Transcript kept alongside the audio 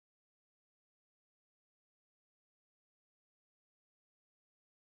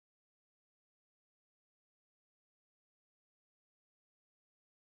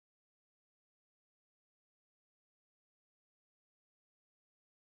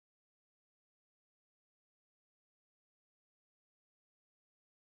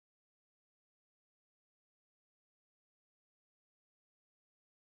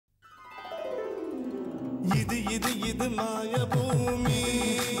இது மாய பூமி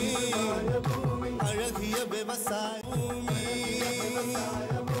அழகிய விவசாய பூமி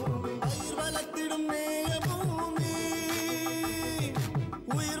பயிர் வளர்த்திடும் நேய பூமி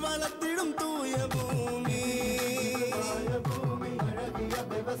உயிர் வளர்த்திடும் தூய பூமி அழகிய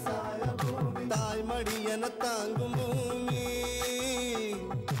விவசாய பூமி தாய்மடி என தாங்கும் பூமி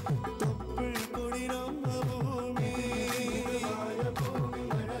தொப்புள் கொடி நம்ம பூமி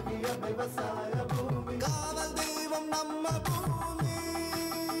அழகிய விவசாய பூமி காவல் தெய்வம் நம்ம பூமி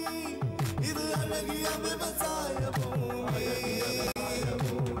இது அழகிய விவசாய பூமி.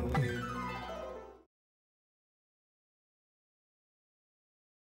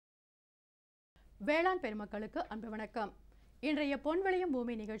 வேளாண் பெருமக்களுக்கு அன்பு வணக்கம். இன்றைய பொன் விளையும்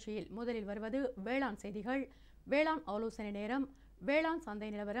பூமி நிகழ்ச்சியில் முதலில் வருவது வேளாண் செய்திகள், வேளாண் ஆலோசனை நேரம், வேளாண் சந்தை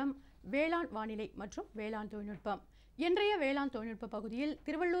நிலவரம், வேளாண் வானிலை மற்றும் வேளாண் தொழில்நுட்பம். இன்றைய வேளாண் தொழில்நுட்ப பகுதியில்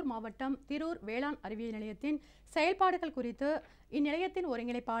திருவள்ளூர் மாவட்டம் திரூர் வேளாண் அறிவியல் நிலையத்தின் செயல்பாடுகள் குறித்து இந்நிலையத்தின்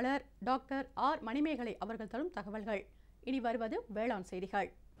ஒருங்கிணைப்பாளர் டாக்டர் ஆர் மணிமேகலை அவர்கள் தரும் தகவல்கள். இனி வருவது வேளாண் செய்திகள்.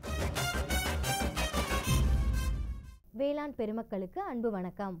 வேளாண் பெருமக்களுக்கு அன்பு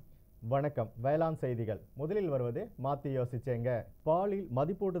வணக்கம். வணக்கம். வேளாண் செய்திகள். முதலில் வருவது மாத்தி யோசிச்சேங்க. பாலில்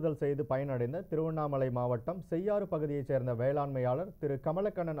மதிப்பூட்டுதல் செய்து பயனடைந்த திருவண்ணாமலை மாவட்டம் செய்யாறு பகுதியைச் சேர்ந்த வேளாண்மையாளர் திரு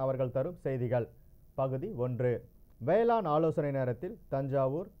கமலக்கண்ணன் அவர்கள் தரும் செய்திகள். பகுதி 1. வேளாண் ஆலோசனை நேரத்தில்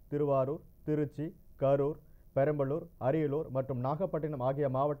தஞ்சாவூர், திருவாரூர், திருச்சி, கரூர், பெரம்பலூர், அரியலூர் மற்றும் நாகப்பட்டினம் ஆகிய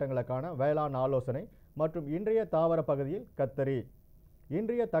மாவட்டங்களுக்கான வேளாண் ஆலோசனை மற்றும் இன்றைய தாவர பகுதியில் கத்தரி.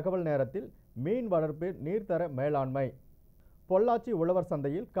 இன்றைய தகவல் நேரத்தில் மீன் வளர்ப்பு நீர்த்தர மேலாண்மை. பொள்ளாச்சி உழவர்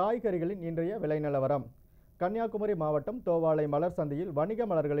சந்தையில் காய்கறிகளின் இன்றைய விலை நிலவரம். கன்னியாகுமரி மாவட்டம் தோவாளை மலர் சந்தையில் வணிக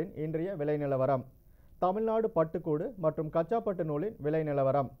மலர்களின் இன்றைய விலை நிலவரம். தமிழ்நாடு பட்டுக்கூடு மற்றும் கச்சாப்பட்டு நூலின் விலை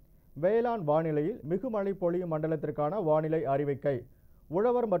நிலவரம். வேளாண் வானிலையில் மிகுமழை பொழியும் மண்டலத்திற்கான வானிலை அறிவிக்கை.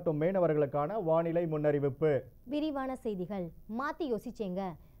 உழவர் மற்றும் மீனவர்களுக்கான வானிலை முன்னறிவிப்பு. விரிவான செய்திகள். மாத்தி யோசிச்சேங்க.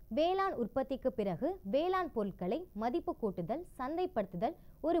 வேளாண் உற்பத்திக்கு பிறகு வேளாண் பொருட்களை மதிப்பு கூட்டுதல், சந்தைப்படுத்துதல்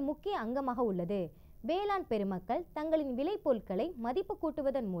ஒரு முக்கிய அங்கமாக உள்ளது. வேளாண் பெருமக்கள் தங்களின் விளைபொருட்களை மதிப்பு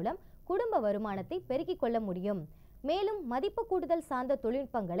கூட்டுவதன் மூலம் குடும்ப வருமானத்தை பெருக்கிக் கொள்ள முடியும். மேலும் மதிப்பு கூட்டுதல் சார்ந்த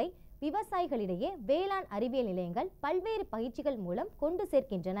தொழில்நுட்பங்களை விவசாயிகளிடையே வேளாண் அறிவியல் நிலையங்கள் பல்வேறு பயிற்சிகள் மூலம் கொண்டு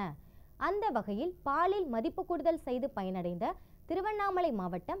சேர்க்கின்றன. அந்த வகையில் பாலில் மதிப்பு கூட்டுதல் செய்து பயனடைந்த திருவண்ணாமலை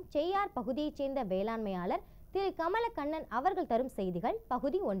மாவட்டம் செய்யார் பகுதியைச் சேர்ந்த வேளாண்மையாளர் திரு கமலக்கண்ணன் அவர்கள் தரும் செய்திகள்.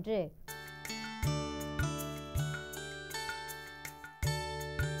 பகுதி 1.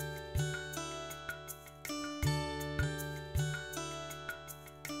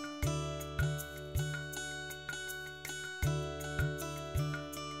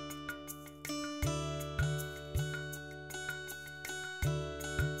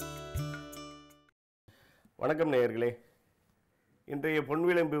 வணக்கம் நேயர்களே. இன்றைய பொன்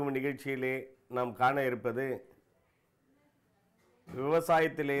விளையும் பூமி நிகழ்ச்சியிலே நாம் காண இருப்பது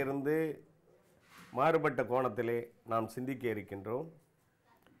விவசாயத்திலிருந்து மாறுபட்ட கோணத்திலே நாம் சிந்திக்க இருக்கின்றோம்.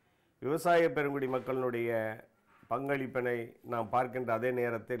 விவசாய பெருங்குடி மக்களினுடைய பங்களிப்பினை நாம் பார்க்கின்ற அதே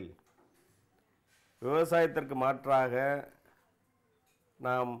நேரத்தில் விவசாயத்திற்கு மாற்றாக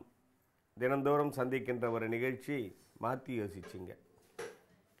நாம் தினந்தோறும் சந்திக்கின்ற ஒரு நிகழ்ச்சி மாற்றி யோசிச்சிங்க.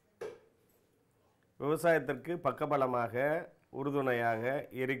 விவசாயத்திற்கு பக்கபலமாக உறுதுணையாக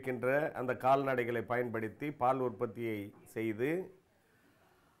இருக்கின்ற அந்த கால்நடைகளை பயன்படுத்தி பால் உற்பத்தியை செய்து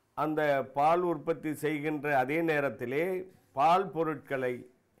அந்த பால் உற்பத்தி செய்கின்ற அதே நேரத்திலே பால் பொருட்களை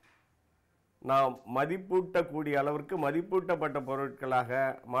நாம் மதிப்பூட்டக்கூடிய அளவிற்கு மதிப்பூட்டப்பட்ட பொருட்களாக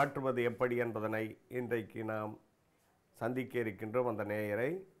மாற்றுவது எப்படி என்பதனை இன்றைக்கு நாம் சந்திக்க இருக்கின்றோம். அந்த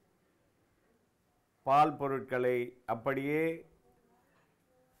நேயரை பால் பொருட்களை அப்படியே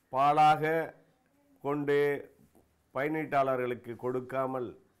பாலாக கொண்டு பயனீட்டாளர்களுக்கு கொடுக்காமல்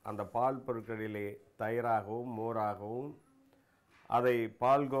அந்த பால் பொருட்களிலே தயிராகவும் மோராகவும் அதை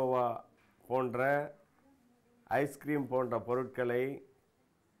பால்கோவா போன்ற ஐஸ்கிரீம் போன்ற பொருட்களை,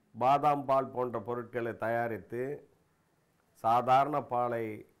 பாதாம் பால் போன்ற பொருட்களை தயாரித்து சாதாரண பாலை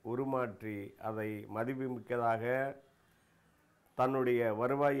உருமாற்றி அதை மதிப்புமிக்கதாக தன்னுடைய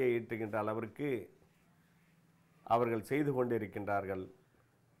வருவாயை ஈட்டுகின்ற அளவிற்கு அவர்கள் செய்து கொண்டிருக்கின்றார்கள்.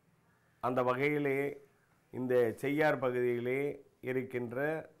 அந்த வகையிலே இந்த செய்யார் பகுதியிலே இருக்கின்ற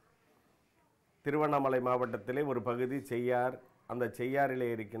திருவண்ணாமலை மாவட்டத்திலே ஒரு பகுதி செய்யார். அந்த செய்யாரிலே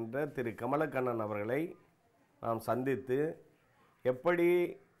இருக்கின்ற திரு கமலக்கண்ணன் அவர்களை நாம் சந்தித்து எப்படி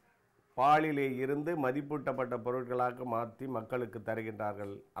பாலிலே இருந்து மதிப்பூட்டப்பட்ட பொருட்களாக மாற்றி மக்களுக்கு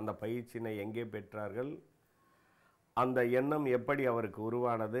தருகின்றார்கள், அந்த பயிற்சியினை எங்கே பெற்றார்கள், அந்த எண்ணம் எப்படி அவருக்கு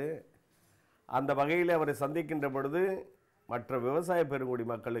உருவானது, அந்த வகையில் அவரை சந்திக்கின்ற பொழுது மற்ற விவசாய பெருங்குடி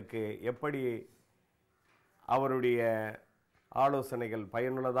மக்களுக்கு எப்படி அவருடைய ஆலோசனைகள்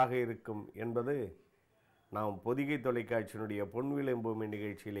பயனுள்ளதாக இருக்கும் என்பது நாம் பொதிகை தொலைக்காட்சியினுடைய பொன் விளையும் பூமி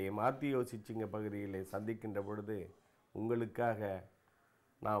நிகழ்ச்சியிலே மாற்றி யோசிச்சிங்க பகுதியிலே சந்திக்கின்ற பொழுது உங்களுக்காக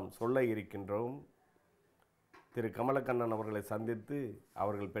நாம் சொல்ல இருக்கின்றோம். திரு கமலக்கண்ணன் அவர்களை சந்தித்து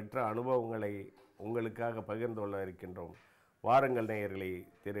அவர்கள் பெற்ற அனுபவங்களை உங்களுக்காக பகிர்ந்து கொள்ள இருக்கின்றோம். வாருங்கள் நேயர்களை,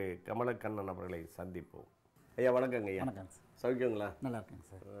 திரு கமலக்கண்ணன் அவர்களை சந்திப்போம். ஐயா வணக்கங்க. ஐயா வணக்கம் சார். சௌக்கியங்களா? நல்லா இருக்கேங்க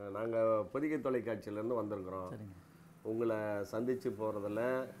சார். நாங்கள் பொதிகை தொலைக்காட்சியிலேருந்து வந்திருக்கிறோம். சரிங்க. உங்களை சந்தித்து போகிறதுல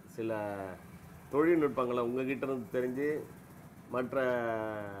சில தொழில்நுட்பங்களை உங்ககிட்ட இருந்து தெரிஞ்சு மற்ற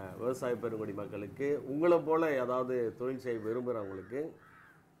விவசாய பெருங்குடி மக்களுக்கு உங்களை போல் ஏதாவது தொழில் செய்ய விரும்புகிறவங்களுக்கு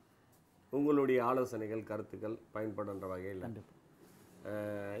உங்களுடைய ஆலோசனைகள் கருத்துக்கள் பயன்படுன்ற வகையில்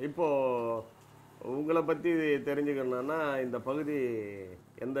இப்போது உங்களை பற்றி தெரிஞ்சுக்கணுன்னா இந்த பகுதி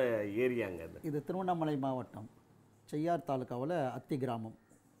எந்த ஏரியாங்க? இது திருவண்ணாமலை மாவட்டம் செய்யார் தாலுக்காவில் அத்தி கிராமம்.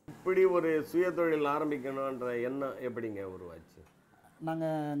 இப்படி ஒரு சுய தொழில் ஆரம்பிக்கணுன்ற எண்ணம் எப்படிங்க உருவாச்சு?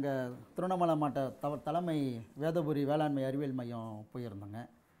 நாங்கள் இங்கே திருவண்ணாமலை மாவட்ட தலைமை வேதபுரி வேளாண்மை அறிவியல் மையம் போயிருந்தோங்க.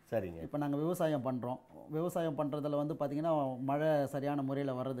 சரிங்க. இப்போ நாங்கள் விவசாயம் பண்ணுறோம். விவசாயம் பண்ணுறதுல வந்து பார்த்திங்கன்னா மழை சரியான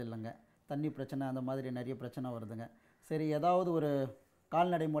முறையில் வர்றது இல்லைங்க. தண்ணி பிரச்சனை அந்த மாதிரி நிறைய பிரச்சனை வருதுங்க. சரி, ஏதாவது ஒரு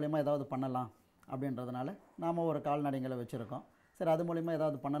கால்நடை மூலயமா ஏதாவது பண்ணலாம் அப்படின்றதுனால நாம் ஒரு கால்நடைங்களை வச்சுருக்கோம். சரி, அது மூலிமா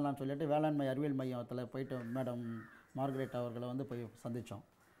ஏதாவது பண்ணலாம்னு சொல்லிட்டு வேளாண்மை அறிவியல் மையத்தில் போயிட்டு மேடம் மார்கரெட் அவர்களை வந்து போய்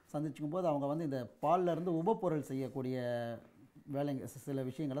சந்திச்சுக்கும் போது அவங்க வந்து இந்த பால்லேருந்து உபப்பொருள் செய்யக்கூடிய வேலைங்க சில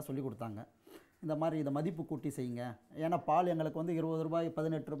விஷயங்களை சொல்லி கொடுத்தாங்க. இந்த மாதிரி இதை மதிப்பு கூட்டி செய்யுங்க. ஏன்னா பால் எங்களுக்கு வந்து 20 ரூபாய்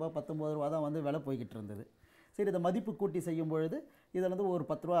 18 ரூபாய் 19 ரூபா தான் வந்து விலை போய்கிட்டு இருந்தது. சரி, இதை மதிப்பு கூட்டி செய்யும் பொழுது இதில் வந்து ஒரு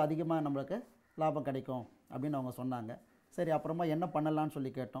 10 ரூபா அதிகமாக நம்மளுக்கு லாபம் கிடைக்கும் அப்படின்னு அவங்க சொன்னாங்க. சரி, அப்புறமா என்ன பண்ணலான்னு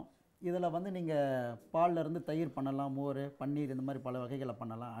சொல்லி கேட்டோம். இதில் வந்து நீங்கள் பால்லேருந்து தயிர் பண்ணலாம், மோர், பன்னீர், இந்த மாதிரி பல வகைகளை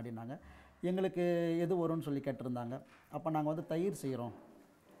பண்ணலாம் அப்படின்னாங்க. எங்களுக்கு எது வரும்னு சொல்லி கேட்டிருந்தாங்க. அப்போ நாங்கள் வந்து தயிர் செய்கிறோம்.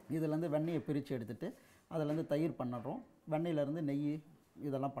 இதிலேருந்து வெண்ணெயை பிரித்து எடுத்துகிட்டு அதிலேருந்து தயிர் பண்ணுறோம், வெண்ணெயிலேருந்து நெய்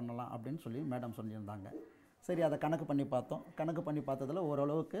இதெல்லாம் பண்ணலாம் அப்படின்னு சொல்லி மேடம் சொல்லியிருந்தாங்க. சரி, அதை கணக்கு பண்ணி பார்த்தோம். கணக்கு பண்ணி பார்த்ததில்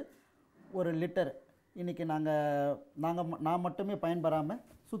ஓரளவுக்கு ஒரு லிட்டர் இன்றைக்கி நான் மட்டுமே பயன்பெறாமல்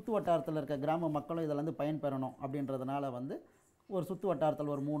சுற்று வட்டாரத்தில் இருக்க கிராம மக்களும் இதில் வந்து பயன்பெறணும் அப்படின்றதுனால வந்து ஒரு சுற்று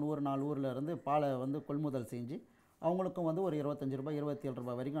வட்டாரத்தில் ஒரு 3 ஊர் 4 ஊரில் இருந்து பாலை வந்து கொள்முதல் செஞ்சு அவங்களுக்கும் வந்து ஒரு 25 ரூபாய் 27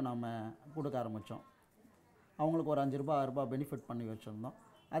 ரூபாய் வரைக்கும் நாம் கொடுக்க ஆரம்பித்தோம். அவங்களுக்கு ஒரு 5 ரூபா 6 ரூபா பெனிஃபிட் பண்ணி வச்சுருந்தோம்.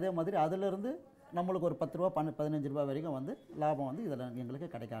 அதே மாதிரி அதிலிருந்து நம்மளுக்கு ஒரு 10 ரூபா 15 ரூபா வரைக்கும் வந்து லாபம் வந்து இதில் எங்களுக்கு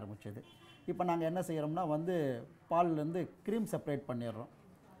கிடைக்க ஆரம்பிச்சது. இப்போ நாங்கள் என்ன செய்கிறோம்னா வந்து பால்லேருந்து க்ரீம் செப்பரேட் பண்ணிடுறோம்.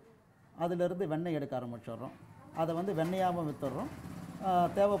 அதிலிருந்து வெண்ணெய் எடுக்க ஆரம்பிச்சிடுறோம். அதை வந்து வெண்ணெயாகவும் விற்றுடுறோம்.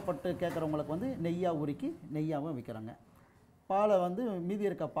 தேவைப்பட்டு கேட்குறவங்களுக்கு வந்து நெய்யாக உருக்கி நெய்யாகவும் விற்கிறாங்க. பாலை வந்து மீதி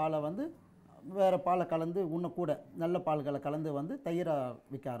இருக்க பாலை வந்து வேறு பாலை கலந்து இன்னும் கூட நல்ல பால்களை கலந்து வந்து தயிராக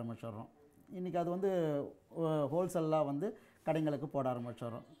விற்க ஆரம்பிச்சிடுறோம். இன்றைக்கி அது வந்து ஹோல்சேலாக வந்து கடைங்களுக்கு போட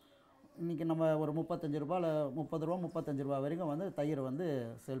ஆரம்பிச்சிடுறோம். இன்றைக்கி நம்ம ஒரு 35 ரூபாயில் 30 ரூபா 35 ரூபா வரைக்கும் வந்து தயிர் வந்து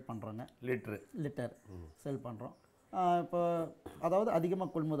சேல் பண்ணுறோங்க. லிட்டர் சேல் பண்ணுறோம். இப்போ அதாவது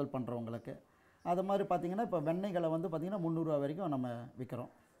அதிகமாக கொள்முதல் பண்ணுறவங்களுக்கு அது மாதிரி பார்த்திங்கன்னா இப்போ வெண்ணெய்களை வந்து பார்த்திங்கன்னா 300 ரூபா வரைக்கும் நம்ம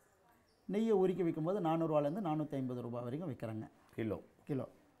விற்கிறோம். நெய்யை உருக்கி விற்கும்போது 400 ரூபாலேருந்து 450 ரூபா வரைக்கும் விற்கிறாங்க கிலோ.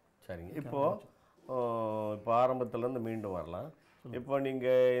 சரிங்க. இப்போ ஆரம்பத்துலேருந்து மீண்டும் வரலாம். இப்போ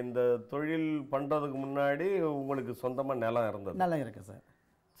நீங்கள் இந்த தொழில் பண்ணுறதுக்கு முன்னாடி உங்களுக்கு சொந்தமாக நிலம் இருக்குது சார்.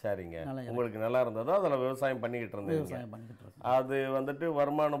 சரிங்க. உங்களுக்கு நிலம் இருந்ததோ அதில் விவசாயம் பண்ணிக்கிட்டு இருந்தீங்க. அது வந்துட்டு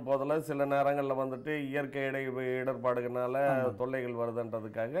வருமானம் போதில் சில நேரங்களில் வந்துட்டு இயற்கை இடர்பாடுகளால தொல்லைகள்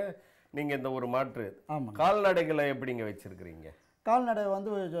வருதுன்றதுக்காக நீங்கள் இந்த ஒரு மாற்று கால்நடைகளை எப்படிங்க வச்சுருக்கிறீங்க? கால்நடை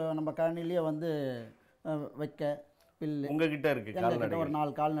வந்து நம்ம கழனிலேயே வந்து வைக்க பில்லு உங்ககிட்ட இருக்குது. கால்நடை ஒரு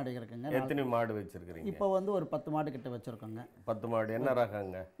 4 கால்நடை இருக்குங்க. எத்தனை மாடு வச்சுருக்கிறீங்க? இப்போ வந்து ஒரு 10 மாடு கிட்ட வச்சுருக்கோங்க. 10 மாடு என்ன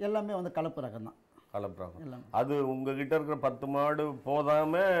ரகங்க? எல்லாமே வந்து கலப்பு ரகம் தான். கலப்பு ரகம். அது உங்ககிட்ட இருக்கிற 10 மாடு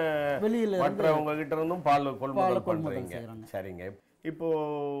போதாம வெளியில் மற்ற உங்ககிட்ட இருந்தும் பால் கொள்முதல் பண்ணுறீங்க. சரிங்க.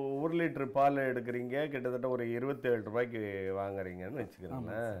 இப்போது 1 லிட்டர் பால் எடுக்கிறீங்க, கிட்டத்தட்ட ஒரு 27 ரூபாய்க்கு வாங்குறீங்கன்னு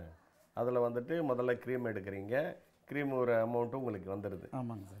வச்சுக்கிறீங்களேன். அதில் வந்துட்டு முதல்ல க்ரீம் எடுக்கிறீங்க. க்ரீம் ஒரு அமௌண்ட்டு உங்களுக்கு வந்துடுது.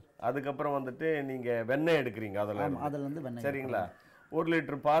 ஆமாங்க சார். அதுக்கப்புறம் வந்துட்டு நீங்கள் வெண்ணெய் எடுக்கிறீங்க. அதில் வந்து வெண்ணெய். சரிங்களா? 1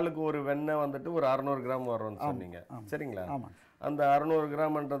 லிட்டர் பாலுக்கு ஒரு வெண்ணெய் வந்துட்டு ஒரு 600 கிராம் வரும்னு சொன்னீங்க. சரிங்களா? அந்த 600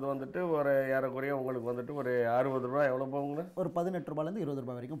 கிராம்ன்றது வந்துட்டு ஒரு ஏறக்குறைய உங்களுக்கு வந்துட்டு ஒரு 60 ரூபா எவ்வளோ போகுங்க? ஒரு 18 ரூபாயிலேருந்து 20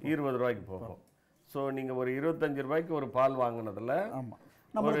 ரூபாய் வரைக்கும் 20 ரூபாய்க்கு போகும். ஸோ நீங்கள் ஒரு 25 ரூபாய்க்கு ஒரு பால் வாங்கினதில்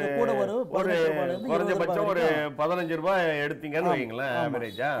ஒரு குறைஞ்சபட்சம் ஒரு 15 ரூபாய் எடுத்தீங்கன்னு வைங்களேன்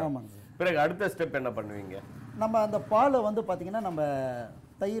ஆவரேஜா. பிறகு அடுத்த ஸ்டெப் என்ன பண்ணுவீங்க? நம்ம அந்த பாலை வந்து பார்த்தீங்கன்னா நம்ம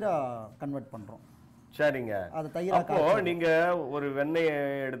தயிராக கன்வெர்ட் பண்ணுறோம். சரிங்க. அது தயிராக அப்போ நீங்கள் ஒரு வெண்ணெயை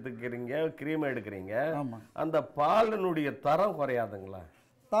எடுத்துக்கிறீங்க, க்ரீம் எடுக்கிறீங்க. அந்த பாலினுடைய தரம் குறையாதுங்களா?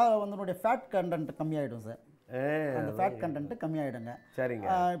 அதனுடைய ஃபேட் கண்டென்ட் கம்மியாயிடும் சார். அந்த ஃபேட் கண்டென்ட் கம்மியாயிடுங்க. சரிங்க.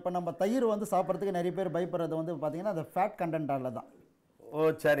 இப்போ நம்ம தயிர் வந்து சாப்பிட்றதுக்கு நிறைய பேர் பயப்படுறது வந்து பார்த்தீங்கன்னா அந்த ஃபேட் கண்டென்ட்டால தான். ஓ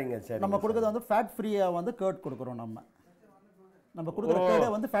சரிங்க சரி. நம்ம கொடுக்குறது வந்து ஃபேட் ஃப்ரீயாக வந்து கேர்ட் கொடுக்குறோம். நம்ம கொடுக்குற கேர்டே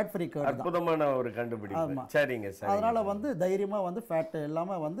வந்து ஃபேட் ஃப்ரீ கேர்ட் தான். அற்புதமான ஒரு கண்டுபிடிப்பு. சரிங்க சரி. அதனால வந்து தைரியமாக வந்து ஃபேட்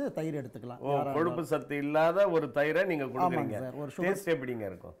இல்லாமல் வந்து தயிர் எடுத்துக்கலாம். கொழுப்பு சத்து இல்லாத ஒரு தயிரை நீங்கள் கொடுக்குறீங்க. ஒரு டேஸ்ட் எப்படிங்க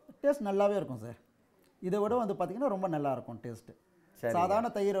இருக்கும்? டேஸ்ட் நல்லாவே இருக்கும் சார். இதை விட வந்து பார்த்தீங்கன்னா ரொம்ப நல்லா இருக்கும் டேஸ்ட்டு. சாதாரண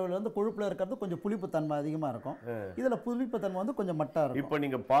தயிரில் வந்து கொழுப்பில் இருக்கிறது கொஞ்சம் புளிப்பு தன்மை அதிகமாக இருக்கும். இதில் புளிப்பு தன்மை வந்து கொஞ்சம் மட்டாக இருக்கும். இப்போ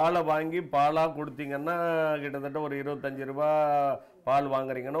நீங்கள் பாலை வாங்கி பாலாக கொடுத்தீங்கன்னா கிட்டத்தட்ட ஒரு 25 ரூபா பால்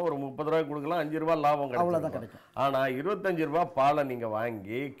வாங்குறீங்கன்னா ஒரு 30 ரூபாய் கொடுக்கலாம், 5 ரூபா லாபம் கிடைக்கும். அவ்வளோதான் கிடைக்கும். ஆனால் 25 ரூபா பாலை நீங்கள்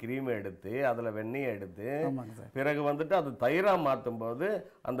வாங்கி கிரீமை எடுத்து அதில் வெண்ணெயை எடுத்து பிறகு வந்துட்டு அது தயிராக மாற்றும் போது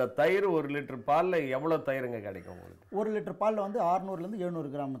அந்த தயிர் 1 லிட்டர் பாலில் எவ்வளோ தயிருங்க கிடைக்கும் உங்களுக்கு? 1 லிட்டர் பாலில் வந்து 600லேருந்து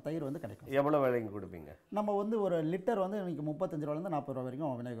 700 கிராம் தயிர் வந்து கிடைக்கும். எவ்வளோ விலைக்கு கொடுப்பீங்க? நம்ம வந்து ஒரு லிட்டர் வந்து இன்னைக்கு 35 ரூபாலேருந்து 40 ரூபா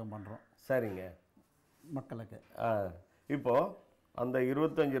வரைக்கும் விநியோகம் பண்ணுறோம். சரிங்க. மக்களுக்கு இப்போது அந்த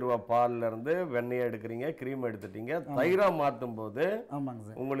 25 ரூபா பால்ல இருந்து வெண்ணெயை எடுக்கிறீங்க, கிரீம் எடுத்துட்டீங்க, தயிரா மாற்றும் போது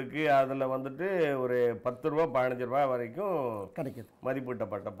உங்களுக்கு அதில் வந்துட்டு ஒரு 10 ரூபா 15 ரூபா வரைக்கும் கிடைக்குது.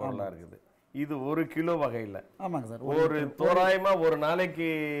 மதிப்பூட்டப்பட்ட பொருளாக இருக்குது. இது 1 கிலோ வகையில். ஆமாங்க சார். ஒரு தோராயமாக ஒரு நாளைக்கு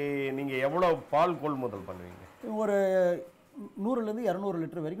நீங்கள் எவ்வளோ பால் கொள்முதல் பண்ணுவீங்க? ஒரு 100லேருந்து 200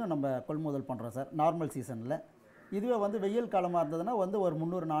 லிட்டர் வரைக்கும் நம்ம கொள்முதல் பண்ணுறோம் சார் நார்மல் சீசனில். இதுவே வந்து வெயில் காலமாக இருந்ததுன்னா வந்து ஒரு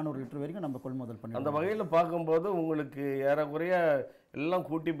 300-400 லிட்டர் வரைக்கும் நம்ம கொள்முதல் பண்ணி. அந்த வகையில் பார்க்கும்போது உங்களுக்கு ஏறக்குறைய எல்லாம்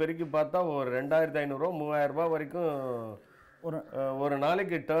கூட்டி பெருக்கி பார்த்தா ஒரு 2500 ரூபா 3000 ரூபா வரைக்கும் ஒரு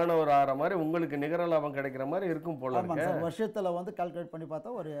நாளைக்கு டேர்ன் ஓவர் ஆகிற மாதிரி உங்களுக்கு நிகர லாபம் கிடைக்கிற மாதிரி இருக்கும் போல இருக்கு. வருஷத்தில் வந்து கால்குலேட் பண்ணி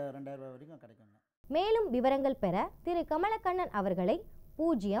பார்த்தா ஒரு 2000 ரூபாய் வரைக்கும் கிடைக்குங்க. மேலும் விவரங்கள் பெற திரு கமலக்கண்ணன் அவர்களை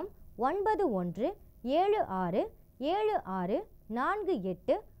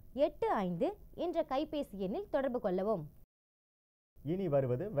 09176764885 என்ற கைபேசி எண்ணில் தொடர்பு கொள்ளவும். இனி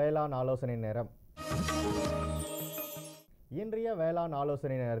வருவது வேளாண் ஆலோசனை நேரம். இன்றைய வேளாண்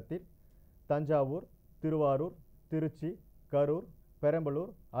ஆலோசனை நேரத்தில் தஞ்சாவூர், திருவாரூர், திருச்சி, கரூர்,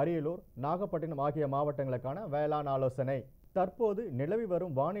 பெரம்பலூர், அரியலூர், நாகப்பட்டினம் ஆகிய மாவட்டங்களுக்கான வேளாண் ஆலோசனை. தற்போது நிலவி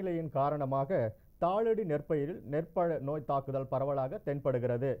வரும் வானிலையின் காரணமாக தாளடி நெற்பயிரில் நெற்பழ நோய் தாக்குதல் பரவலாக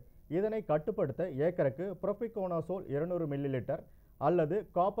தென்படுகிறது. இதனை கட்டுப்படுத்த ஏக்கருக்கு புரோபிகோனசோல் 200 மில்லிலிட்டர் அல்லது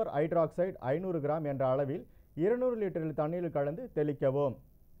காப்பர் ஹைட்ராக்சைடு 500 கிராம் என்ற அளவில் 200 லிட்டரில் தண்ணீரில் கலந்து தெளிக்கவும்.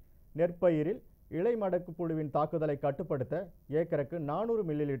 நெற்பயிரில் இலை மடக்கு புழுவின் தாக்குதலை கட்டுப்படுத்த ஏக்கருக்கு 400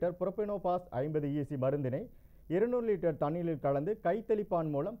 மில்லிலிட்டர் புரோபினோபாஸ் 50 EC மருந்தினை 200 லிட்டர் தண்ணீரில் கலந்து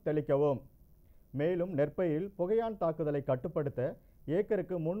கைத்தெளிப்பான் மூலம் தெளிக்கவும். மேலும் நெற்பயிரில் புகையான் தாக்குதலை கட்டுப்படுத்த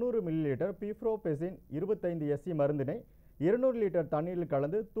ஏக்கருக்கு 300 மில்லிலிட்டர் பீப்ரோபெசின் 25 SC மருந்தினை 200 லிட்டர் தண்ணீரில்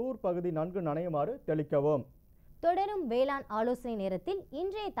கலந்து தூர் பகுதி நன்கு நனையுமாறு தெளிக்கவும். தொடரும் வேளாண் ஆலோசனை நேரத்தில்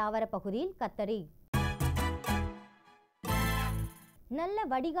இன்றைய தாவர பகுதியில் கத்தரி. நல்ல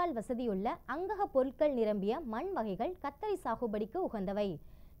வடிகால் வசதியுள்ள அங்கக பொருட்கள் நிரம்பிய மண் வகைகள் கத்தரி சாகுபடிக்கு உகந்தவை.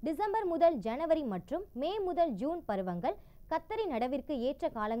 டிசம்பர் முதல் ஜனவரி மற்றும் மே முதல் ஜூன் பருவங்கள் கத்தரி நடவிற்கு ஏற்ற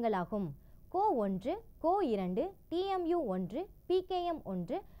காலங்களாகும். கோ 1, கோ 2, TMU 1, PKM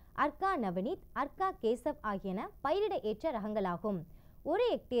 1, அர்கா நவநீத், அர்கா கேசவ் ஆகியன பயிரிட ஏற்ற ரகங்களாகும். ஒரு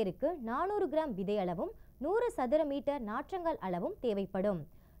ஹெக்டேருக்கு 400 கிராம் விதை அளவும் 100 சதுர மீட்டர் நாற்றங்கால் அளவும் தேவைப்படும்.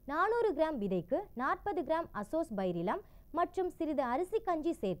 400 கிராம் விதைக்கு 40 கிராம் அசோஸ் பைரிலம் மற்றும் சிறிது அரிசி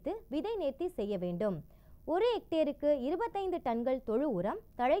கஞ்சி சேர்த்து விதை நேர்த்தி செய்ய வேண்டும். ஒரு ஹெக்டேருக்கு 25 டன்கள் தொழு உரம்,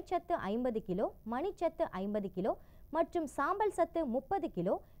 தழைச்சத்து 50 கிலோ, மணிச்சத்து 50 கிலோ மற்றும் சாம்பல் சத்து 30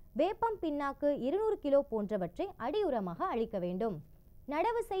 கிலோ, வேப்பம் பின்னாக்கு 200 கிலோ போன்றவற்றை அடியுரமாக அளிக்க வேண்டும்.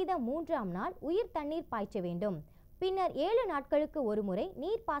 நடவு செய்த 3ஆம் நாள் உயிர் தண்ணீர் பாய்ச்ச வேண்டும். பின்னர் 7 நாட்களுக்கு ஒரு முறை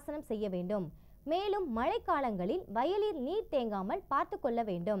நீர் பாசனம் செய்ய வேண்டும். மேலும் மழைக்காலங்களில் வயலில் நீர் தேங்காமல் பார்த்து கொள்ள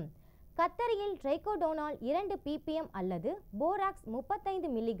வேண்டும். கத்தரியில் ட்ரைகோடோனால் 2 ppm அல்லது போராக்ஸ் 35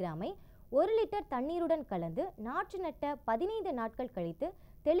 மில்லிகிராமை 1 லிட்டர் தண்ணீருடன் கலந்து நாற்று நட்ட 15 நாட்கள் கழித்து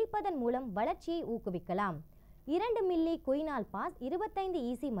தெளிப்பதன் மூலம் வளர்ச்சியை ஊக்குவிக்கலாம். 2 மில்லி குயினால் பாஸ் 25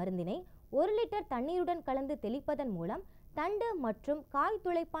 EC மருந்தினை 1 லிட்டர் தண்ணீருடன் கலந்து தெளிப்பதன் மூலம் தண்டு மற்றும் காய்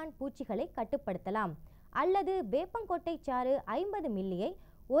துளைப்பான் பூச்சிகளை கட்டுப்படுத்தலாம். அல்லது வேப்பங்கொட்டை சாறு 50 மில்லியை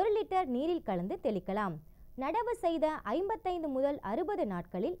 1 லிட்டர் நீரில் கலந்து தெளிக்கலாம். நடவு செய்த 55 முதல் 60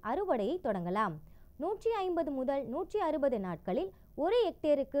 நாட்களில் அறுவடையை தொடங்கலாம். 150 முதல் 160 நாட்களில் ஒரு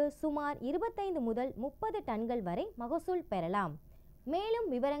ஹெக்டேருக்கு சுமார் 25 முதல் 30 டன்கள் வரை மகசூல் பெறலாம். மேலும்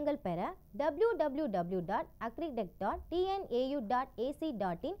விவரங்கள் பெற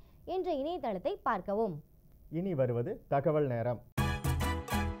www.agritech.tnau.ac.in என்ற இணையதளத்தை பார்க்கவும். இனி வருவது தகவல் நேரம்.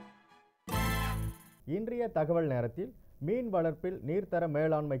 இன்றைய தகவல் நேரத்தில் மீன் வளர்ப்பில் நீர்த்தர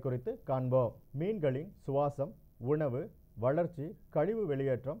மேலாண்மை குறித்து காண்போம். மீன்களின் சுவாசம், உணவு, வளர்ச்சி, கழிவு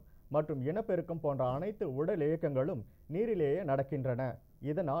வெளியேற்றம் மற்றும் இனப்பெருக்கம் போன்ற அனைத்து உடல் இயக்கங்களும் நீரிலேயே நடக்கின்றன.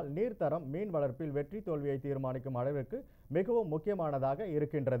 இதனால் நீர்த்தரம் மீன் வளர்ப்பில் வெற்றி தோல்வியை தீர்மானிக்கும் அளவிற்கு மிகவும் முக்கியமானதாக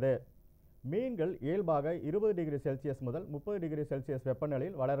இருக்கின்றது. மீன்கள் இயல்பாக 20 டிகிரி செல்சியஸ் முதல் 30 டிகிரி செல்சியஸ்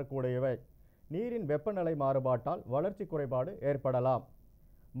வெப்பநிலையில் வளரக்கூடியவை. நீரின் வெப்பநிலை மாறுபாட்டால் வளர்ச்சி குறைபாடு ஏற்படலாம்.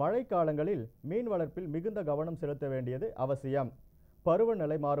 மழைக்காலங்களில் மீன் வளர்ப்பில் மிகுந்த கவனம் செலுத்த வேண்டியது அவசியம்.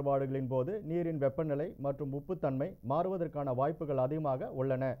 பருவநிலை மாறுபாடுகளின் போது நீரின் வெப்பநிலை மற்றும் உப்புத்தன்மை மாறுவதற்கான வாய்ப்புகள் அதிகமாக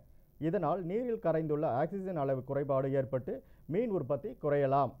உள்ளன. இதனால் நீரில் கரைந்துள்ள ஆக்சிஜன் அளவு குறைபாடு ஏற்பட்டு மீன் உற்பத்தி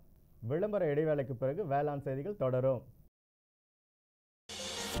குறையலாம். விளம்பர இடைவேளைக்கு பிறகு வேளாண் செய்திகள் தொடரும்.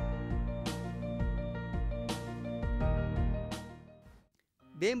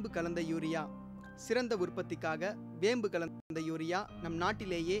 வேம்பு கலந்த யூரியா. சிறந்த உற்பத்திக்காக வேம்பு கலந்த யூரியா நம்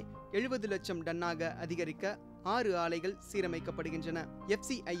நாட்டிலேயே 70 லட்சம் டன்னாக அதிகரிக்க 6 ஆலைகள் சீரமைக்கப்படுகின்றன.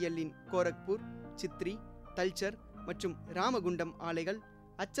 FCIL-இன் கோரக்பூர், சித்ரி, தல்ச்சர் மற்றும் ராமகுண்டம் ஆலைகள்,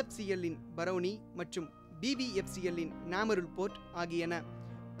 HFCL-இன் பரௌனி மற்றும் BVFCL-இன் நாமருல் போர்ட் ஆகியன.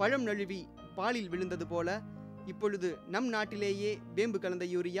 பழம் நழுவி பாலில் விழுந்தது போல இப்பொழுது நம் நாட்டிலேயே வேம்பு கலந்த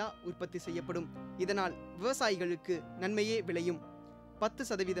யூரியா உற்பத்தி செய்யப்படும். இதனால் விவசாயிகளுக்கு நன்மையே விளையும்.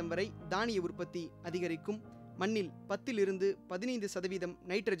 10% வரை தானிய உற்பத்தி அதிகரிக்கும். மண்ணில் 10 to 15%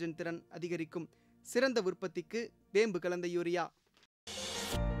 நைட்ரஜன் திறன் அதிகரிக்கும். சிறந்த உற்பத்திக்கு வேம்பு கலந்த யூரியா.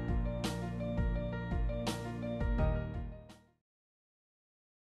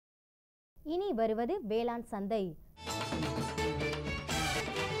 இனி வருவது வேளாண் சந்தை.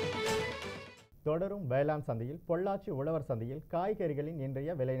 தொடரும் வேளாண் சந்தையில் பொள்ளாச்சி உழவர் சந்தையில் காய்கறிகளின் இன்றைய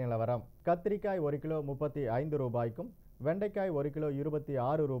விலை நிலவரம். கத்திரிக்காய் 1 கிலோ 35 ரூபாய்க்கும், வெண்டைக்காய் 1 கிலோ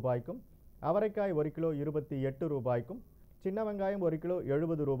 26 ரூபாய்க்கும், அவரைக்காய் 1 கிலோ 28 ரூபாய்க்கும், சின்ன வெங்காயம் 1 கிலோ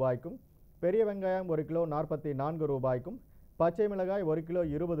 70 ரூபாய்க்கும், பெரிய வெங்காயம் 1 கிலோ 44 ரூபாய்க்கும், பச்சை மிளகாய் 1 கிலோ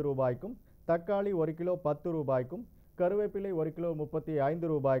 20 ரூபாய்க்கும், தக்காளி 1 கிலோ 10 ரூபாய்க்கும், கருவேப்பிலை 1 கிலோ 35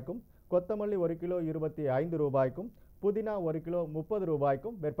 ரூபாய்க்கும், கொத்தமல்லி 1 கிலோ 25 ரூபாய்க்கும், புதினா 1 கிலோ 30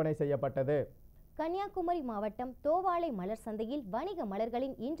 ரூபாய்க்கும் விற்பனை செய்யப்பட்டது. கன்னியாகுமரி மாவட்டம் தோவாளை மலர் சந்தையில் வணிக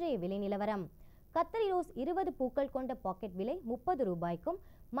மலர்களின் இன்றைய விலை நிலவரம். கத்தரி ரோஸ் 20 பூக்கள் கொண்ட பாக்கெட் விலை 30 ரூபாய்க்கும்,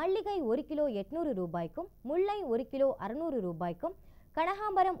 மல்லிகை 1 கிலோ 800 ரூபாய்க்கும், முல்லை 1 கிலோ 600 ரூபாய்க்கும்,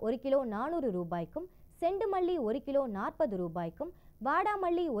 கனகாம்பரம் 1 கிலோ 400 ரூபாய்க்கும், செண்டுமல்லி 1 கிலோ 40 ரூபாய்க்கும்,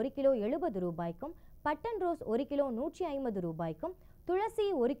 வாடாமல்லி 1 கிலோ 70 ரூபாய்க்கும், பட்டன் ரோஸ் 1 கிலோ 150 ரூபாய்க்கும், துளசி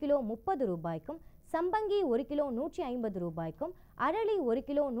 1 கிலோ 30 ரூபாய்க்கும், சம்பங்கி 1 கிலோ 150 ரூபாய்க்கும், அரளி 1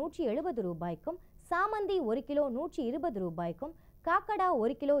 கிலோ 170 ரூபாய்க்கும், சாமந்தி 1 கிலோ 120 ரூபாய்க்கும், காக்கடா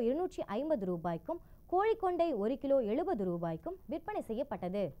 1 கிலோ 250 ரூபாய்க்கும், கோழிக்கொண்டை 1 கிலோ 70 ரூபாய்க்கும் விற்பனை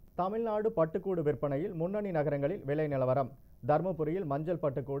செய்யப்பட்டது. தமிழ்நாடு பட்டுக்கூடு விற்பனையில் முன்னணி நகரங்களில் விலை நிலவரம். தர்மபுரியில் மஞ்சள்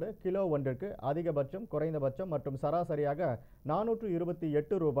பட்டுக்கூடு கிலோ ஒன்றிற்கு அதிகபட்சம், குறைந்தபட்சம் மற்றும் சராசரியாக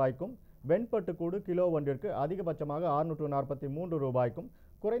 428 ரூபாய்க்கும், வெண்பட்டுக்கூடு கிலோ ஒன்றிற்கு அதிகபட்சமாக 643 ரூபாய்க்கும்,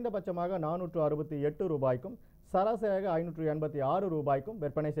 குறைந்தபட்சமாக 468 ரூபாய்க்கும், சராசரியாக 586 ரூபாய்க்கும்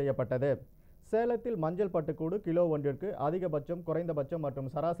விற்பனை செய்யப்பட்டது. சேலத்தில் மஞ்சள் பட்டுக்கூடு கிலோ ஒன்றிற்கு அதிகபட்சம், குறைந்தபட்சம் மற்றும்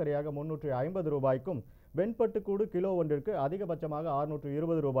சராசரியாக 350 ரூபாய்க்கும், வெண்பட்டுக்கூடு கிலோ ஒன்றிற்கு அதிகபட்சமாக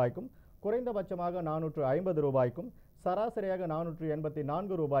 620 ரூபாய்க்கும், குறைந்தபட்சமாக 450 ரூபாய்க்கும், சராசரியாக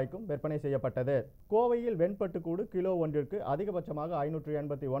 484 ரூபாய்க்கும் விற்பனை செய்யப்பட்டது. கோவையில் வெண்பட்டுக்கூடு கிலோ ஒன்றிற்கு அதிகபட்சமாக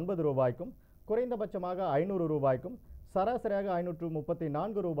 589 ரூபாய்க்கும், குறைந்தபட்சமாக 500 ரூபாய்க்கும், சராசரியாக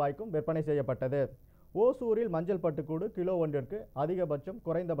 534 ரூபாய்க்கும் விற்பனை செய்யப்பட்டது. ஓசூரில் மஞ்சள் பட்டுக்கூடு கிலோ ஒன்றிற்கு அதிகபட்சம்,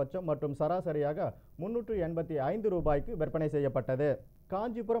 குறைந்தபட்சம் மற்றும் சராசரியாக 385 ரூபாய்க்கு விற்பனை செய்யப்பட்டது.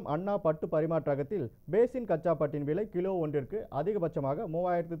 காஞ்சிபுரம் அண்ணா பட்டு பரிமாற்றகத்தில் பேசின் கச்சா பட்டின் விலை கிலோ ஒன்றிற்கு அதிகபட்சமாக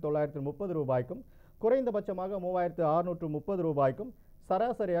 3930 ரூபாய்க்கும், குறைந்தபட்சமாக 3630 ரூபாய்க்கும்,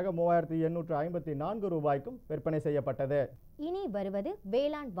 சராசரியாக 3854 ரூபாய்க்கும் விற்பனை செய்யப்பட்டது. இனி வருவது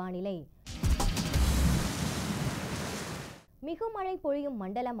வேளாண் வானிலை. மிகுமழை பொழியும்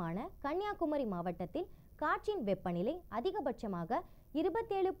மண்டலமான கன்னியாகுமரி மாவட்டத்தில் காற்றின் வெப்பநிலை அதிகபட்சமாக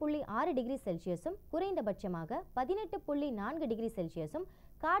 27.6 டிகிரி செல்சியஸும், குறைந்தபட்சமாக 18.4 டிகிரி செல்சியஸும்,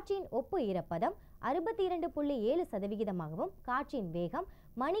 காற்றின் ஒப்பு ஈரப்பதம் 62.7%, காற்றின் வேகம்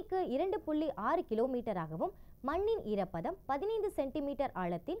மணிக்கு 2.6 கிலோமீட்டராகவும், மண்ணின் ஈரப்பதம் 15 சென்டிமீட்டர்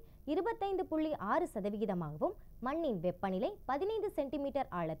ஆழத்தில் 25.6%, மண்ணின் வெப்பநிலை 15 சென்டிமீட்டர்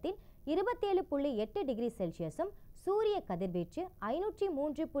ஆழத்தில் 27.8 டிகிரி செல்சியஸும், சூரிய கதிர்வீச்சு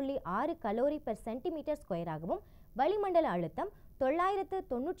 503.6 கலோரி பெர் சென்டிமீட்டர் ஸ்கொயராகவும், வளிமண்டல அழுத்தம்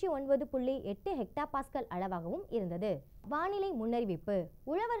 999.8 ஹெக்டாபாஸ்கல் அளவாகவும் இருந்தது. வானிலை முன்னறிவிப்பு.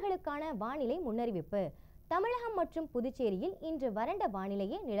 உழவர்களுக்கான வானிலை முன்னறிவிப்பு. தமிழகம் மற்றும் புதுச்சேரியில் இன்று வறண்ட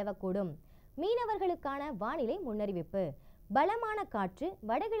வானிலையே நிலவக்கூடும். மீனவர்களுக்கான வானிலை முன்னறிவிப்பு. பலமான காற்று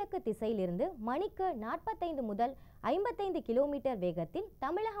வடகிழக்கு திசையிலிருந்து மணிக்கு 45 முதல் 55 கிலோமீட்டர் வேகத்தில்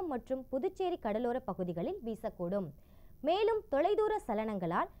தமிழகம் மற்றும் புதுச்சேரி கடலோர பகுதிகளில் வீசக்கூடும். மேலும் தொலைதூர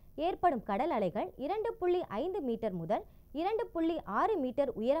சலனங்களால் ஏற்படும் கடல் அலைகள் 2.5 மீட்டர் முதல் 2.6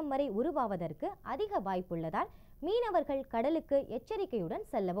 மீட்டர் உயரம் வரை உருவாவதற்கு அதிக வாய்ப்புள்ளதால் மீனவர்கள் கடலுக்கு எச்சரிக்கையுடன்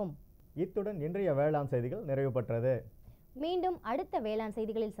செல்லவும். இத்துடன் இன்றைய வேளாண் செய்திகள் நிறைவு பெற்றது. மீண்டும் அடுத்த வேளாண்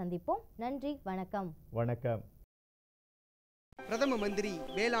செய்திகளில் சந்திப்போம். நன்றி, வணக்கம். வணக்கம். பிரதம மந்திரி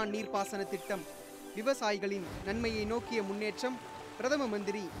வேளாண் நீர்ப்பாசன திட்டம், விவசாயிகளின் நன்மையை நோக்கிய முன்னேற்றம். பிரதம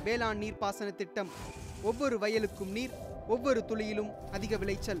மந்திரி வேளாண் நீர்ப்பாசன திட்டம். ஒவ்வொரு வயலுக்கும் நீர், ஒவ்வொரு துளியிலும் அதிக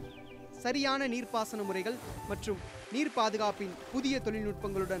விளைச்சல். சரியான நீர்ப்பாசன முறைகள் மற்றும் நீர் பாதுகாப்பின் புதிய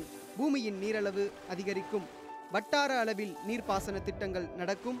தொழில்நுட்பங்களுடன் பூமியின் நீரளவு அதிகரிக்கும். வட்டார அளவில் நீர்ப்பாசன திட்டங்கள்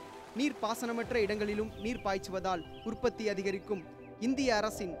நடக்கும். நீர்ப்பாசனமற்ற இடங்களிலும் நீர் பாய்ச்சுவதால் உற்பத்தி அதிகரிக்கும். இந்திய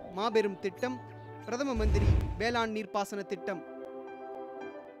அரசின் மாபெரும் திட்டம் பிரதம மந்திரி வேளாண் நீர்ப்பாசன திட்டம்.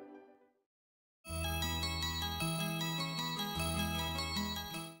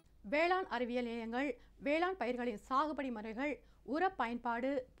 வேளாண் அறிவியல் நிலையங்கள் வேளாண் பயிர்களின் சாகுபடி முறைகள், உர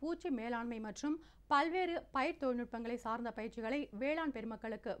பயன்பாடு, பூச்சி மேலாண்மை மற்றும் பல்வேறு பயிர் தொழில்நுட்பங்களை சார்ந்த பயிற்சிகளை வேளாண்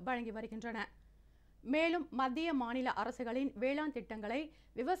பெருமக்களுக்கு வழங்கி வருகின்றன. மேலும் மத்திய மாநில அரசுகளின் வேளாண் திட்டங்களை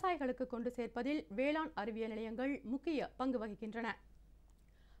விவசாயிகளுக்கு கொண்டு சேர்ப்பதில் வேளாண் அறிவியல் நிலையங்கள் முக்கிய பங்கு வகிக்கின்றன.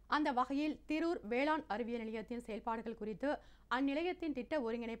 அந்த வகையில் திரூர் வேளாண் அறிவியல் நிலையத்தின் செயல்பாடுகள் குறித்து அந்நிலையத்தின் திட்ட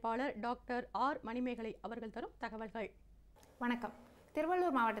ஒருங்கிணைப்பாளர் டாக்டர் ஆர். மணிமேகலை அவர்கள் தரும் தகவல்கள். வணக்கம்.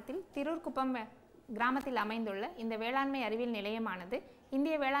 திருவள்ளூர் மாவட்டத்தில் திரூர் குப்பம் கிராமத்தில் அமைந்துள்ள இந்த வேளாண்மை அறிவியல் நிலையமானது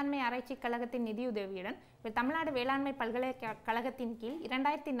இந்திய வேளாண்மை ஆராய்ச்சி கழகத்தின் நிதியுதவியுடன் தமிழ்நாடு வேளாண்மை பல்கலைக்கழகத்தின் கீழ்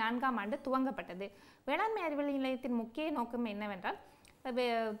 2004ஆம் ஆண்டு துவங்கப்பட்டது. வேளாண்மை அறிவியல் நிலையத்தின் முக்கிய நோக்கம் என்னவென்றால்,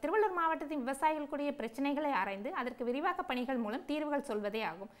 திருவள்ளூர் மாவட்டத்தின் விவசாயிகளுக்குரிய பிரச்சனைகளை ஆராய்ந்து அதற்கு விரிவாக்க பணிகள் மூலம் தீர்வுகள் சொல்வதே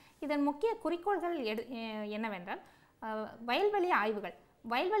ஆகும். இதன் முக்கிய குறிக்கோள்கள் என்னவென்றால், வயல்வெளி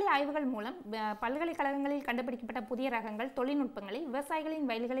ஆய்வுகள் மூலம் பல்கலைக்கழகங்களில் கண்டுபிடிக்கப்பட்ட புதிய ரகங்கள், தொழில்நுட்பங்களை விவசாயிகளின்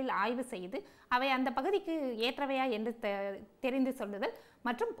வயல்களில் ஆய்வு செய்து அவை அந்த பகுதிக்கு ஏற்றவையா என்று தெரிந்து சொல்லுதல்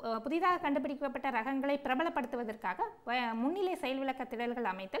மற்றும் புதிதாக கண்டுபிடிக்கப்பட்ட ரகங்களை பிரபலப்படுத்துவதற்காக முன்னிலை செயல் விளக்க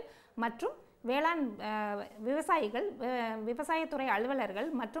திடல்கள் அமைத்தல் மற்றும் வேளாண் விவசாயிகள், விவசாயத்துறை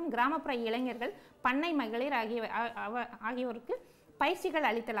அலுவலர்கள் மற்றும் கிராமப்புற இளைஞர்கள், பண்ணை மகளிர் ஆகியோருக்கு பயிற்சிகள்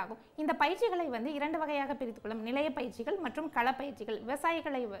அளித்தலாகும். இந்த பயிற்சிகளை இரண்டு வகையாக பிரித்துக்கொள்ளும். நிலைய பயிற்சிகள் மற்றும் கள பயிற்சிகள்.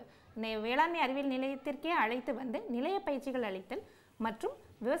 விவசாயிகளை வேளாண்மை அறிவியல் நிலையத்திற்கே அழைத்து வந்து நிலைய பயிற்சிகள் அளித்தல் மற்றும்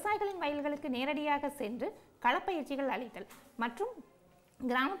விவசாயிகளின் வயல்களுக்கு நேரடியாக சென்று களப்பயிற்சிகள் அளித்தல் மற்றும்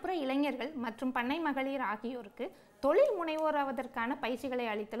கிராமப்புற இளைஞர்கள் மற்றும் பண்ணை மகளிர் ஆகியோருக்கு தொழில் முனைவோராவதற்கான பயிற்சிகளை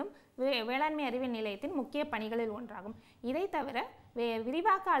அளித்தலும் வேளாண்மை அறிவியல் நிலையத்தின் முக்கிய பணிகளில் ஒன்றாகும். இதை தவிர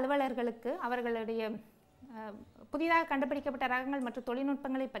விரிவாக்க அலுவலர்களுக்கு அவர்களுடைய புதிதாக கண்டுபிடிக்கப்பட்ட ரகங்கள் மற்றும்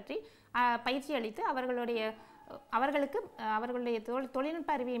தொழில்நுட்பங்களை பற்றி பயிற்சி அளித்து அவர்களுக்கு அவர்களுடைய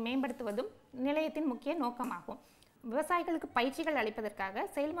தொழில்நுட்ப அறிவியை மேம்படுத்துவதும் நிலையத்தின் முக்கிய நோக்கமாகும். விவசாயிகளுக்கு பயிற்சிகள் அளிப்பதற்காக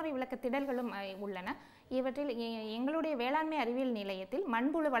செயல்முறை விளக்க திடல்களும் உள்ளன. இவற்றில் எங்களுடைய வேளாண்மை அறிவியல் நிலையத்தில்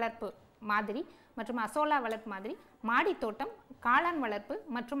மண்புழு வளர்ப்பு மாதிரி மற்றும் அசோலா வளர்ப்பு மாதிரி, மாடி தோட்டம், காளான் வளர்ப்பு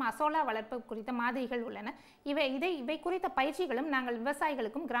மற்றும் அசோலா வளர்ப்பு குறித்த மாதிரிகள் உள்ளன. இவை குறித்த பயிற்சிகளும் நாங்கள்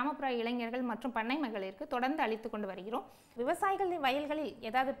விவசாயிகளுக்கும் கிராமப்புற இளைஞர்கள் மற்றும் பண்ணை மகளிருக்கு தொடர்ந்து அளித்து கொண்டு வருகிறோம். விவசாயிகளின் வயல்களில்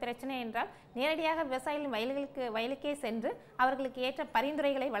ஏதாவது பிரச்சனை என்றால் நேரடியாக விவசாயிகளின் வயலுக்கே சென்று அவர்களுக்கு ஏற்ற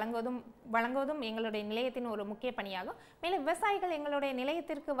பரிந்துரைகளை வழங்குவதும் எங்களுடைய நிலையத்தின் ஒரு முக்கிய பணியாகும். மேலும் விவசாயிகள் எங்களுடைய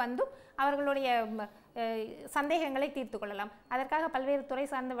நிலையத்திற்கு வந்தும் அவர்களுடைய சந்தேகங்களை தீர்த்து கொள்ளலாம். அதற்காக பல்வேறு துறை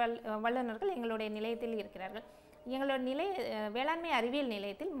சார்ந்த வல்லுநர்கள் எங்களுடைய நிலையத்தில் இருக்கிறார்கள். எங்களுடைய வேளாண்மை அறிவியல்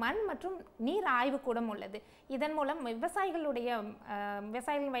நிலையத்தில் மண் மற்றும் நீர் ஆய்வுக்கூடம் உள்ளது. இதன் மூலம்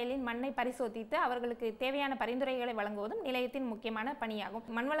விவசாயிகளின் வயலின் மண்ணை பரிசோதித்து அவர்களுக்கு தேவையான பரிந்துரைகளை வழங்குவதும் நிலையத்தின் முக்கியமான பணியாகும்.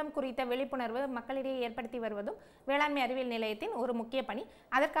 மண்வளம் குறித்த விழிப்புணர்வு மக்களிடையே ஏற்படுத்தி வருவதும் வேளாண்மை அறிவியல் நிலையத்தின் ஒரு முக்கிய பணி.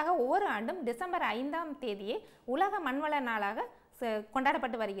 அதற்காக ஒவ்வொரு ஆண்டும் டிசம்பர் 5ஆம் தேதியே உலக மண்வள நாளாக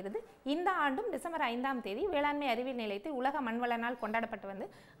கொண்டாடப்பட்டு வருகிறது. இந்த ஆண்டும் டிசம்பர் 5ஆம் தேதி வேளாண்மை அறிவியல் நிலையத்தில் உலக மண்வள நாள் கொண்டாடப்பட்டு வந்து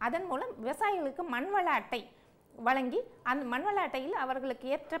அதன் மூலம் விவசாயிகளுக்கு மண்வள அட்டை வழங்கி அந்த மண்வள அட்டையில் அவர்களுக்கு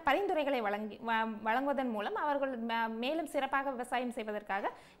ஏற்ற பரிந்துரைகளை வழங்குவதன் மூலம் அவர்கள் மேலும் சிறப்பாக விவசாயம்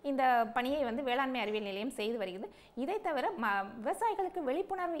செய்வதற்காக இந்த பணியை வேளாண்மை அறிவியல் நிலையம் செய்து வருகிறது. இதை தவிர விவசாயிகளுக்கு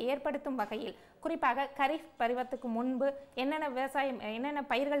விழிப்புணர்வு ஏற்படுத்தும் வகையில் குறிப்பாக கரீஃப் பருவத்துக்கு முன்பு என்னென்ன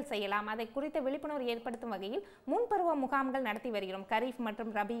பயிர்கள் செய்யலாம் அதை குறித்த விழிப்புணர்வு ஏற்படுத்தும் வகையில் முன்பருவ முகாம்கள் நடத்தி வருகிறோம் கரீஃப்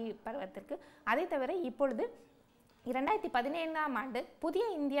மற்றும் ரபி பருவத்திற்கு. அதை தவிர இப்பொழுது 2017ஆம் ஆண்டு புதிய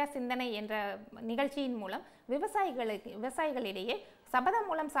இந்தியா சிந்தனை என்ற நிகழ்ச்சியின் மூலம் விவசாயிகளிடையே சபதம்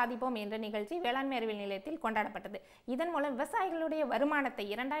மூலம் சாதிப்போம் என்ற நிகழ்ச்சி வேளாண்மை அறிவியல் நிலையத்தில் கொண்டாடப்பட்டது. இதன் மூலம் விவசாயிகளுடைய வருமானத்தை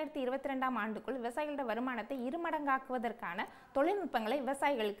 2022ஆம் ஆண்டுக்குள் விவசாயிகளுடைய வருமானத்தை இருமடங்காக்குவதற்கான தொழில்நுட்பங்களை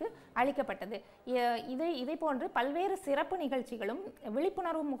விவசாயிகளுக்கு அளிக்கப்பட்டது. இதை போன்று பல்வேறு சிறப்பு நிகழ்ச்சிகளும்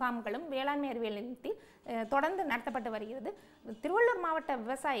விழிப்புணர்வு முகாம்களும் வேளாண்மை அறிவியல் நிலையத்தில் தொடர்ந்து நடத்தப்பட்டு வருகிறது. திருவள்ளூர் மாவட்ட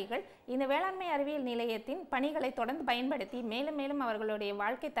விவசாயிகள் இந்த வேளாண்மை அறிவியல் நிலையத்தின் பணிகளை தொடர்ந்து பயன்படுத்தி மேலும் மேலும் அவர்களுடைய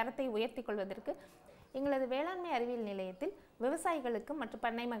வாழ்க்கை தரத்தை உயர்த்தி கொள்வதற்கு எங்களது வேளாண்மை அறிவியல் நிலையத்தில் விவசாயிகளுக்கு மற்றும்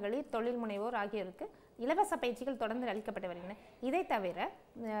பண்ணை மகளிர், தொழில் முனைவோர் ஆகியோருக்கு இலவச பயிற்சிகள் தொடர்ந்து அளிக்கப்பட்டு வருகின்றன. இதை தவிர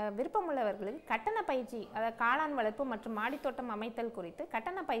விருப்பமுள்ளவர்களுக்கு கட்டண பயிற்சி, அதாவது காளான் வளர்ப்பு மற்றும் மாடித்தோட்டம் அமைத்தல் குறித்து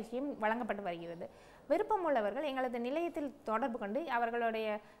கட்டண பயிற்சியும் வழங்கப்பட்டு வருகிறது. விருப்பமுள்ளவர்கள் எங்களது நிலையத்தில் தொடர்பு கொண்டு அவர்களுடைய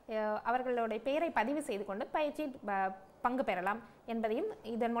பெயரை பதிவு செய்து கொண்டு பயிற்சியில் பங்கு பெறலாம் என்பதையும்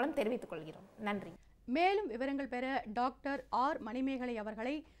இதன் மூலம் தெரிவித்துக் கொள்கிறோம். நன்றி. மேலும் விவரங்கள் பெற டாக்டர் ஆர் மணிமேகலை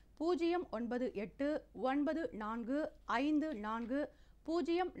அவர்களை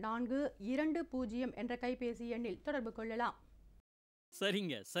 094545420 என்ற கைபேசி எண்ணில் தொடர்பு கொள்ளலாம்.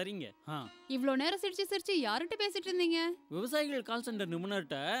 சரிங்க சரிங்க. இவ்ளோ நேரம் சிரிச்சு யார்கிட்ட பேசிட்டு இருந்தீங்க? விவசாயிகள் கால் சென்டர்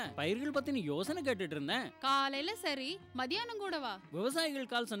நிபுணர்கிட்ட பயிர்கள் பத்தின யோசனை கேட்டுட்டு இருந்தேன். காலையில சரி, மதியானம் கூடவா? விவசாயிகள்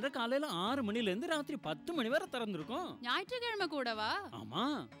கால் சென்டர் காலையில 6 மணில இருந்து ராத்திரி 10 மணி வரை திறந்திருக்கும். ஞாயிற்றுக்கிழமை கூடவா? ஆமா,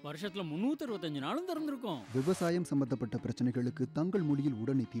 வருஷத்துல 365 நாளும் திறந்திருக்கும். விவசாயம் சம்பந்தப்பட்ட பிரச்சனைகளுக்கு தங்கள் மொழியில்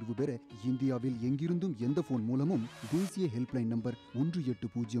உடனே தீர்வு பெற இந்தியாவில் எங்கிருந்தும் எந்த போன் மூலமும் தேசிய ஹெல்ப்லைன் நம்பர்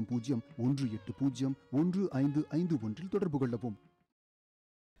 1800-180-1551 தொடர்பு கொள்ளவும்.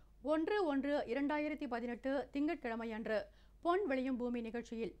 1/1/2018 திங்கட்கிழமை அன்று பொன் விளையும் பூமி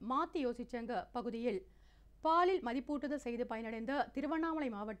நிகழ்ச்சியில் மாத்தி யோசிச்சங்க பகுதியில் பாலில் மதிப்பூட்டுதல் செய்து பயனடைந்த திருவண்ணாமலை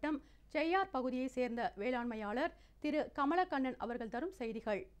மாவட்டம் செய்யார் பகுதியை சேர்ந்த வேளாண்மையாளர் திரு கமலக்கண்ணன் அவர்கள் தரும்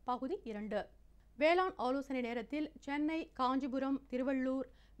செய்திகள். பகுதி 2. வேளாண் ஆலோசனை நேரத்தில் சென்னை, காஞ்சிபுரம், திருவள்ளூர்,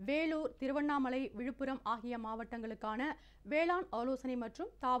 வேலூர், திருவண்ணாமலை, விழுப்புரம் ஆகிய மாவட்டங்களுக்கான வேளாண் ஆலோசனை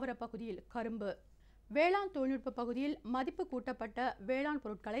மற்றும் தாவர பகுதியில் கரும்பு, வேளாண் தொழில்நுட்ப பகுதியில் மதிப்பு கூட்டப்பட்ட வேளாண்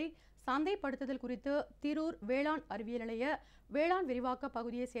பொருட்களை சந்தைப்படுத்துதல் குறித்து திரூர் வேளாண் அறிவியல் நிலைய வேளாண் விரிவாக்க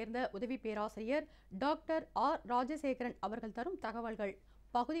பகுதியை சேர்ந்த உதவி பேராசிரியர் டாக்டர் ஆர் ராஜசேகரன் அவர்கள் தரும் தகவல்கள்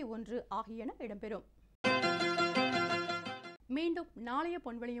பகுதி 1 ஆகியன இடம்பெறும். மீண்டும் நாளைய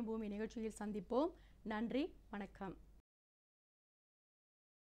பொன் விளையும் பூமி நிகழ்ச்சியில் சந்திப்போம். நன்றி, வணக்கம்.